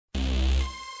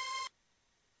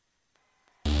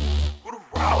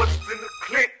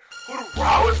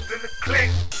in the click.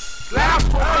 Slap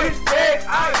him on his dick,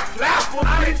 slap him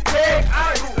on his dick,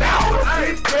 slap him on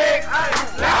his dick,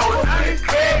 slap him on his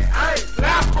dick,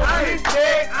 slap him on his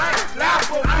dick, slap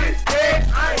him on his dick,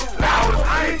 slap him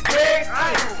on his dick, slap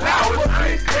him on his dick, slap him on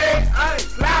his dick,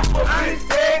 slap him on his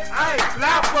dick,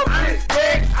 slap him on his dick,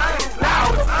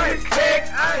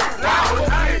 slap him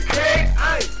on his dick,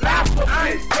 slap him on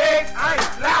his dick,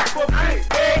 slap him on his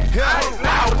dick, slap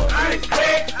him on his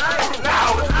dick,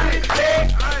 slap him on his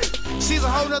dick. She's a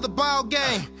whole nother ball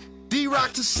game.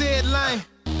 D-Rock to said lane.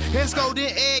 Hensco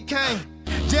then Ed Kane.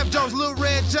 Jeff Jones, Lil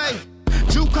Red J.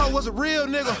 Juco was a real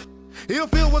nigga.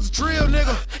 Illfield was a drill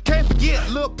nigga. Can't forget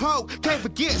Lil Poke. Can't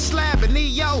forget Slab and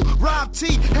Neo. Rob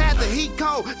T had the heat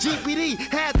code. GPD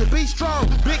had to be strong.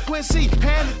 Big Quincy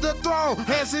handed the throne.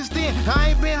 And since then, I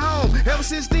ain't been home. Ever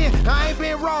since then, I ain't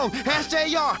been wrong. Ask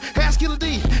JR, ask Killer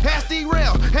D, ask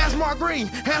D-Rail, ask Mark Green,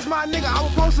 ask my nigga. I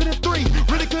was posted in 3.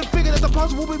 Really couldn't figure that the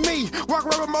poster would be me. Walk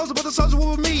around with Moses, but the soldier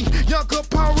would be me. Young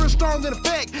Capone, real strong in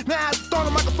effect. Now I have to throw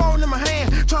the microphone in my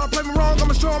hand. Trying to play me wrong,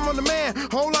 I'ma show him I'm the man.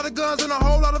 Whole lot of guns and a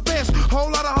whole lot of fence.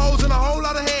 Whole lot of hoes and a whole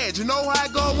lot of heads. You know how I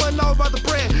go, wasn't all about the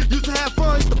bread. Used to have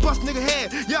fun, used to bust nigga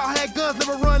head. Y'all had guns,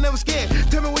 never run, never scared.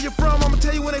 Tell me where you're from, I'ma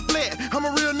tell you when they fled. I'm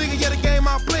a real nigga, yeah, the game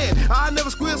I played. I never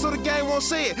squeal, so the game won't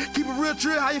say it. Keep it real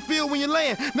true, how you feel when you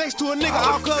land next to a nigga,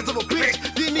 all cause of a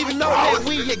bitch. Didn't even know that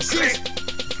we exist.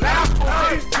 Slap him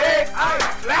on his dick,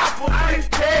 slap him on his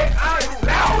dick, slap him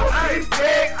on his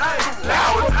dick,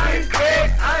 slap him on his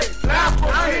dick, slap him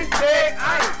on his dick,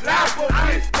 slap him on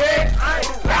his dick,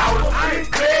 slap him on his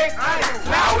dick, slap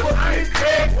him on his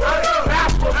dick,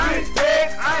 slap him on his dick,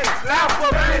 slap him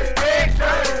on his dick,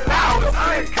 slap him on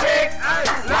his dick,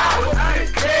 slap him on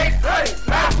his dick, slap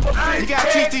him on his dick. You got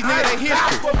TT nigga, they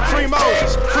history. Free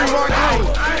Moses, free Mark Green.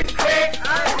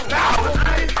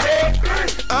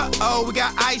 Uh-oh, we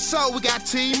got ISO, we got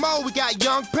T-Mo, we got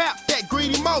Young Pap, that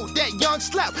greedy Mo, that Young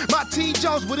Slap, my T.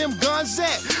 Jones with them guns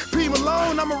at. P.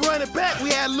 Malone, I'ma run it back. We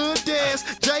had Lil Dez,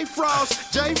 J.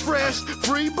 Frost, J. Fresh,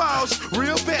 Free Boss,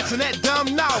 Real Vets, and that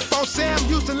dumb mouth. On Sam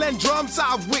Houston, letting drums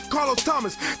out with Carlos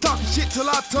Thomas. Talking shit till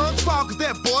our tongues fall, cause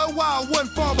that boy wild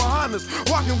wasn't far behind us.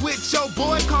 Walking with your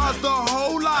boy caused a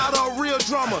whole lot of real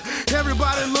drama.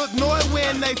 Everybody look annoyed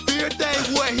when they feared they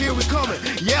would. Here we coming,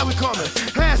 yeah, we coming.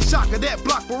 Hash Chaka, that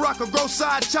block Baraka, grow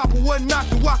side chopper, wasn't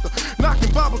knocking Waka. Knocking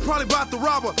Bobbers, probably about the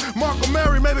robber. Marco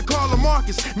Mary, maybe call him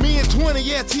Marcus. Me and 20,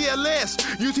 yeah, TLS.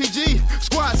 UTG,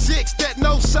 Squad 6, that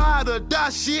no side of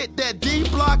that shit. That D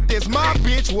block, that's my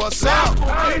bitch, what's up? Slap him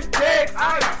on his dick,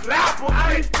 slap him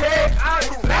on his dick, slap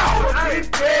him on his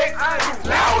dick,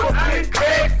 slap him on his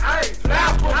dick,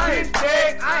 slap him on his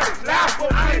dick, slap him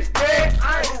on his dick,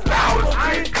 slap him on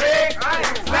his dick,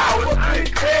 slap him on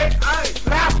his dick,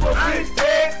 slap him on his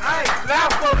dick, slap him on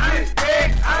his dick,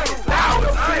 slap him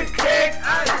on his dick,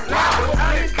 slap him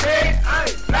on his dick,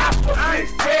 slap him on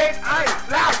his dick,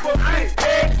 slap him on his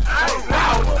dick,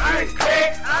 slap him on his dick,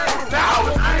 slap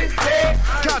him on his dick.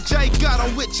 Kyle J got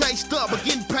on with chased up, but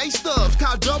getting pay stubs.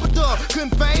 Kyle double dub,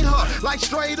 couldn't fade her, like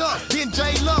straight up. Then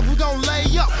J Love, we gon' lay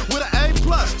up with an A+.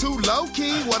 Too low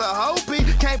key, what a hopey,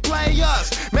 can't play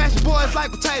us. Mashed boys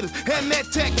like potatoes, and that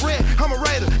tech red, I'm a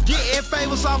raider. Getting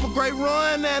famous off a great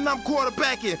run, and I'm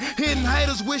quarterbacking. Hitting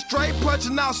haters with straight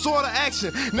punching, all sort of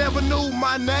action. Never knew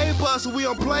my neighbor, so we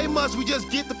don't play much, we just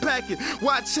get the packet.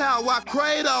 Watch out, why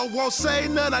Kratos won't say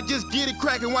nothing, I just get it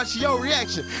cracking, watch your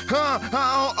reaction. I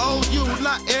don't owe you,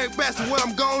 not Eric Basson, what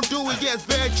I'm gonna do is yes,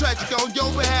 very tragic. On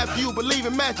your behalf, you believe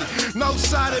in magic. No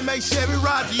side that makes Chevy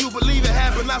ride, do you believe it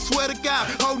happened? I swear to God,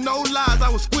 oh no lies, I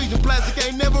was squeezing plastic,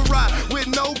 ain't never ride with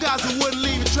no guys who wouldn't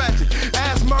leave it tragic.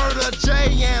 Ask Murder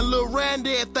J and Lil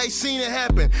Randy if they seen it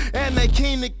happen, and they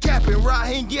keen to capping.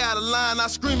 Raheem get out of line, I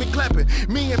scream and clapping.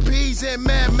 Me and Peas and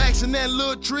Mad Max and that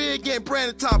Lil Trig and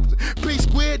Brandon Thompson.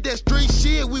 P-Squid, that street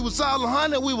shit, we was all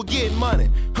 100, we were getting money.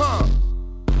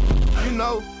 You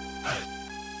know,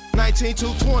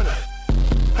 19-220.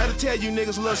 Had to tell you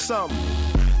niggas a little something.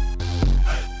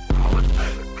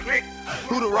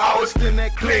 Who the rawest in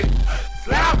that clique?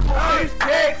 Slap him on his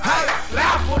dick,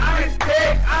 slap him on his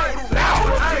dick, slap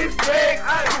him on his dick,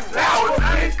 slap